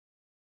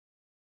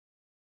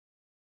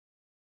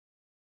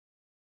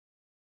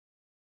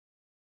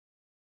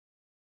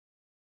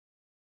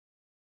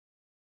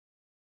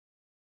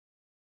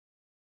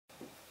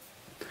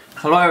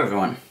Hello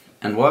everyone,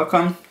 and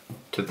welcome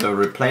to the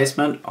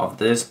replacement of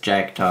this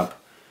jacked up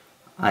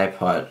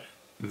iPod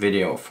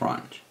video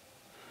front.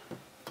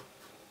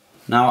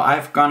 Now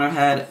I've gone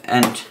ahead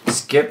and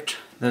skipped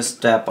the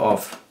step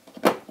of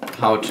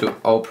how to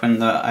open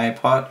the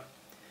iPod,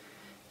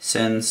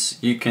 since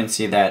you can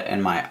see that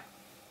in my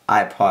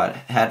iPod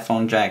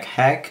headphone jack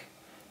hack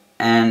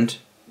and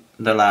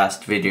the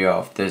last video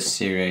of this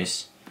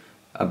series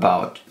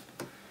about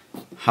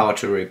how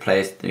to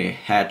replace the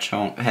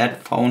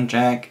headphone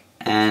jack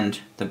and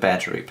the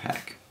battery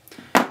pack.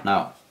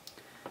 Now,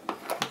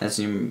 as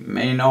you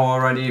may know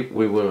already,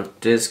 we will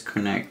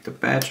disconnect the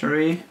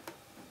battery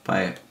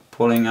by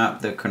pulling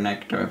up the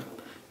connector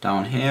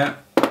down here,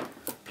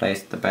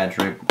 place the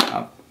battery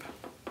up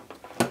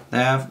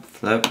there,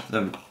 flip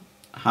the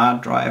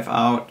hard drive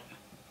out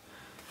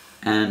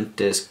and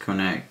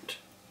disconnect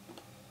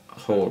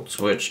hold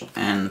switch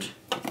and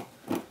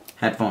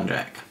headphone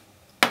jack.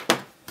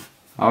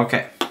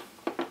 Okay,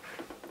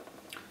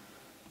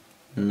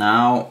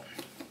 now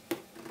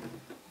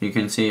you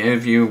can see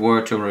if you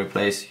were to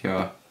replace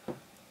your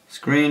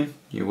screen,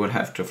 you would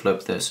have to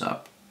flip this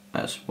up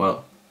as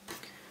well.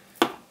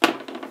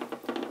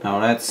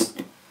 Now let's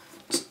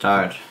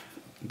start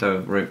the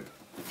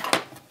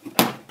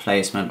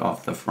replacement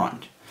of the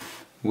front.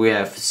 We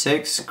have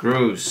 6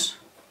 screws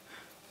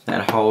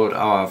that hold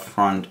our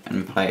front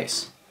in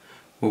place.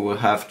 We will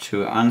have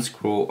to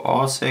unscrew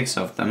all 6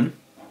 of them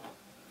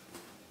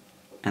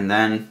and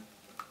then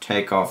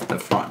take off the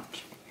front.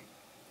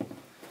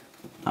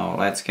 Now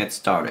let's get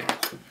started.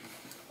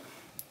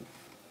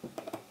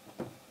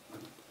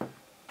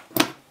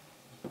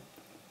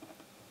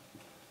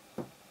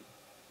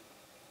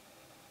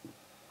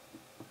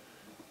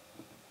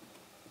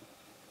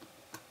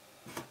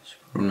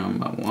 Screw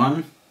number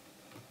 1.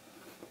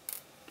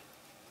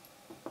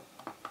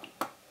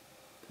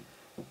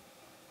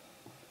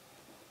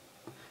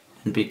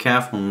 And be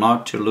careful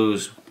not to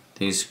lose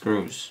these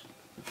screws.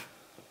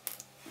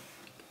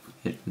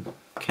 It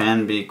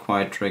can be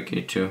quite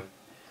tricky to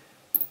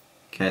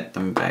get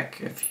them back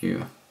if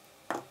you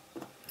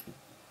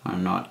are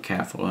not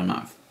careful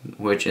enough,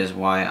 which is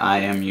why I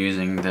am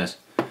using this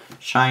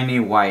shiny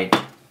white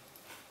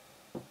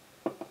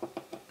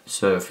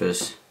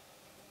surface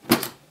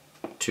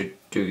to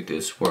do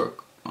this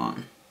work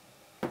on.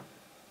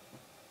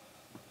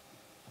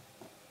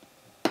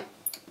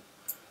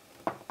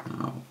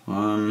 Now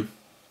 1,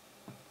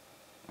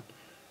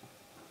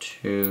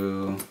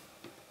 2,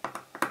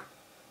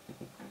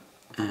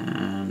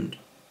 and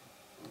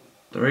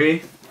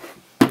 3.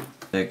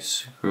 6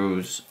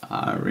 screws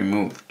are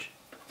removed.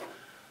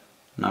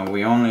 Now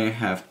we only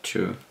have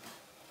to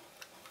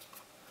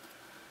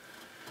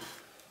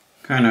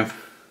kind of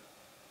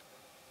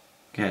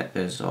get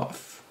this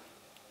off,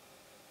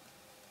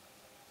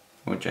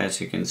 which,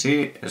 as you can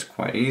see, is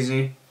quite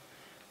easy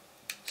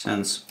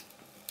since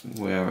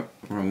we're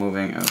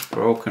removing a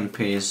broken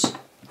piece.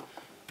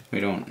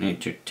 We don't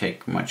need to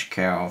take much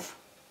care of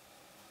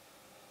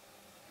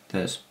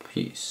this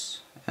piece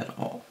at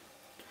all.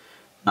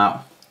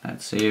 Now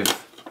let's see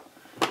if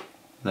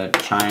the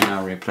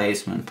China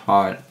replacement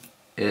part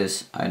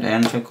is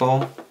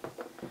identical.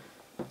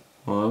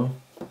 Well,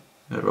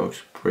 it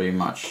looks pretty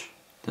much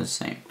the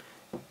same,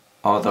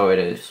 although it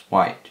is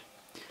white.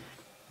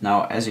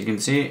 Now, as you can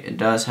see, it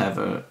does have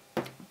a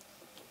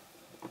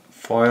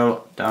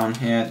foil down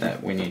here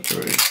that we need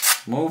to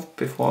remove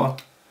before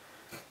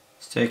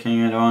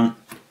sticking it on.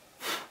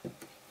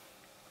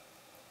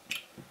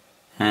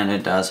 And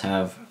it does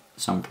have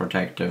some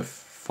protective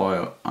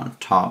foil on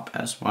top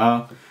as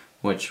well,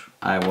 which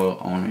I will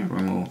only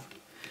remove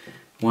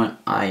when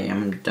I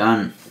am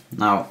done.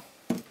 Now,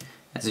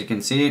 as you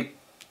can see,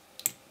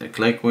 the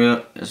click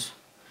wheel is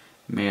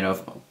made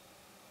up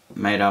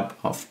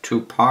of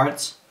 2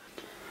 parts.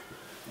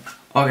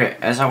 Okay,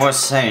 as I was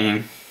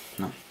saying,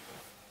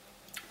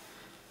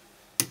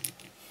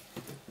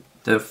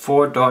 the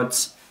 4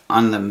 dots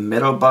on the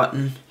middle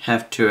button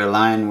have to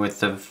align with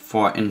the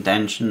 4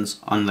 indentions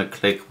on the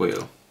click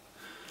wheel.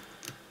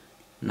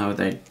 Now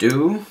they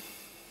do.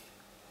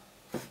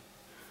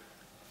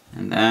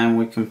 And then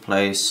we can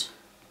place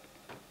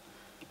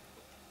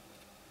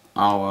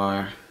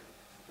our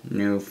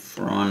new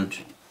front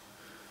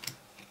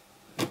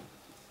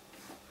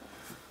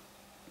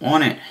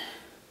on it.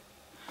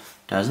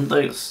 Doesn't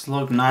this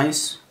look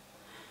nice?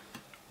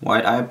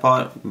 White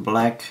iPod,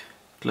 black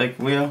click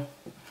wheel.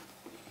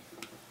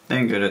 I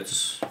think that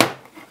it's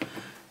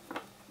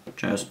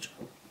just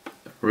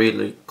a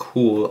really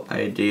cool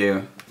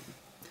idea.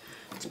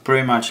 It's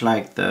pretty much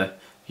like the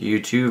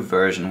YouTube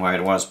version where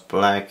it was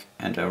black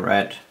and a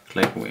red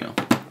click wheel.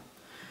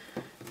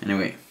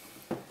 Anyway,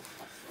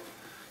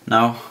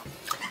 now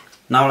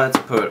let's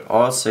put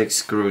all 6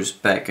 screws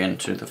back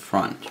into the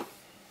front.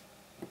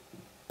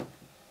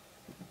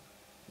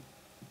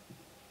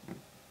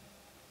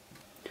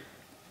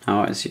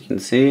 Now, as you can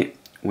see,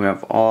 we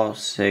have all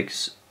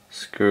 6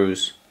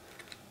 screws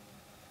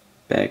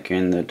back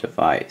in the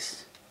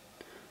device.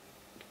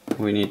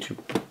 We need to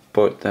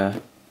put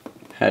the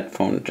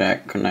headphone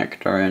jack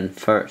connector in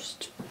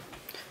first.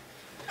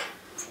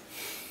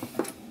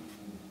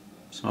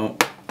 So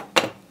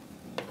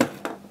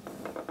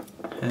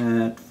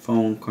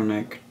headphone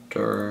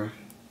connector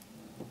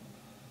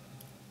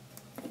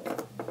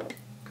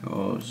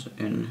goes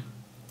in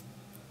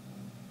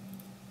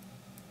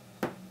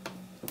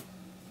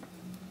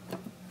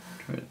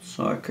to its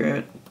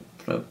socket,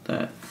 flip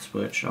that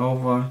switch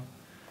over.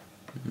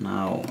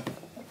 Now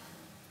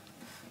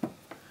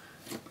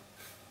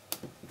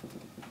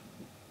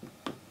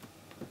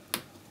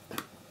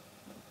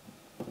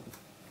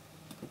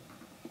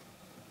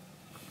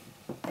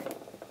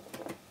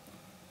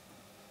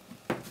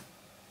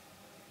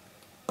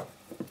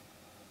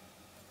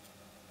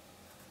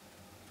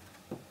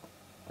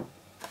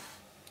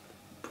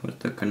put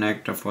the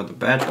connector for the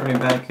battery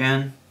back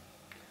in,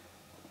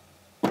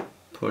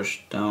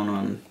 push down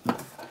on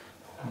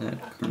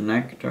that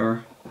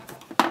connector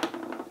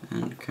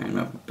and kind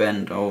of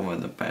bend over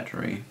the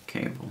battery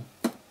cable.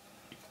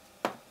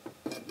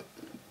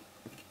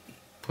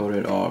 Put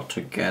it all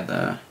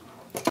together.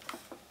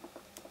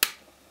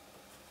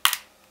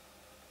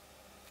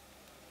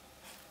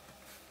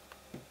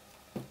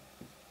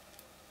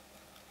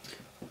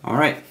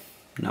 Alright,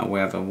 now we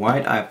have a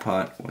white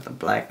iPod with a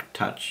black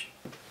touch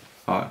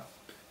or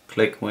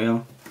click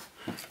wheel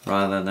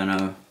rather than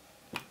a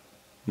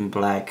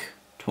black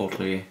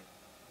totally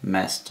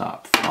messed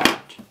up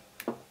font.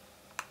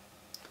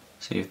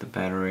 See if the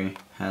battery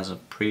has a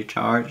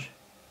pre-charge.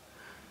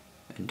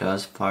 It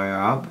does fire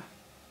up.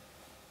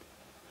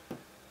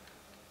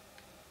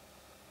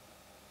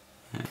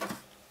 And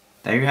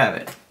there you have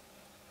it.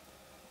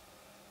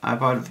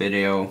 iPod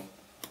video,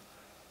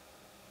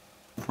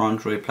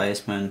 front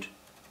replacement,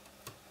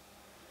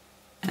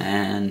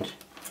 and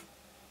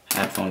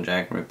headphone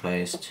jack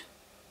replaced,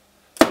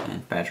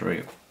 and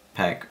battery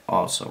pack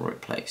also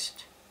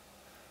replaced.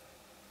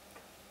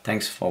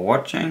 Thanks for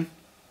watching,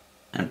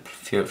 and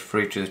feel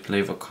free to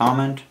leave a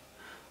comment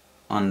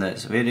on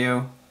this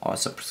video or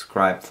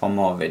subscribe for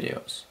more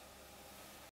videos.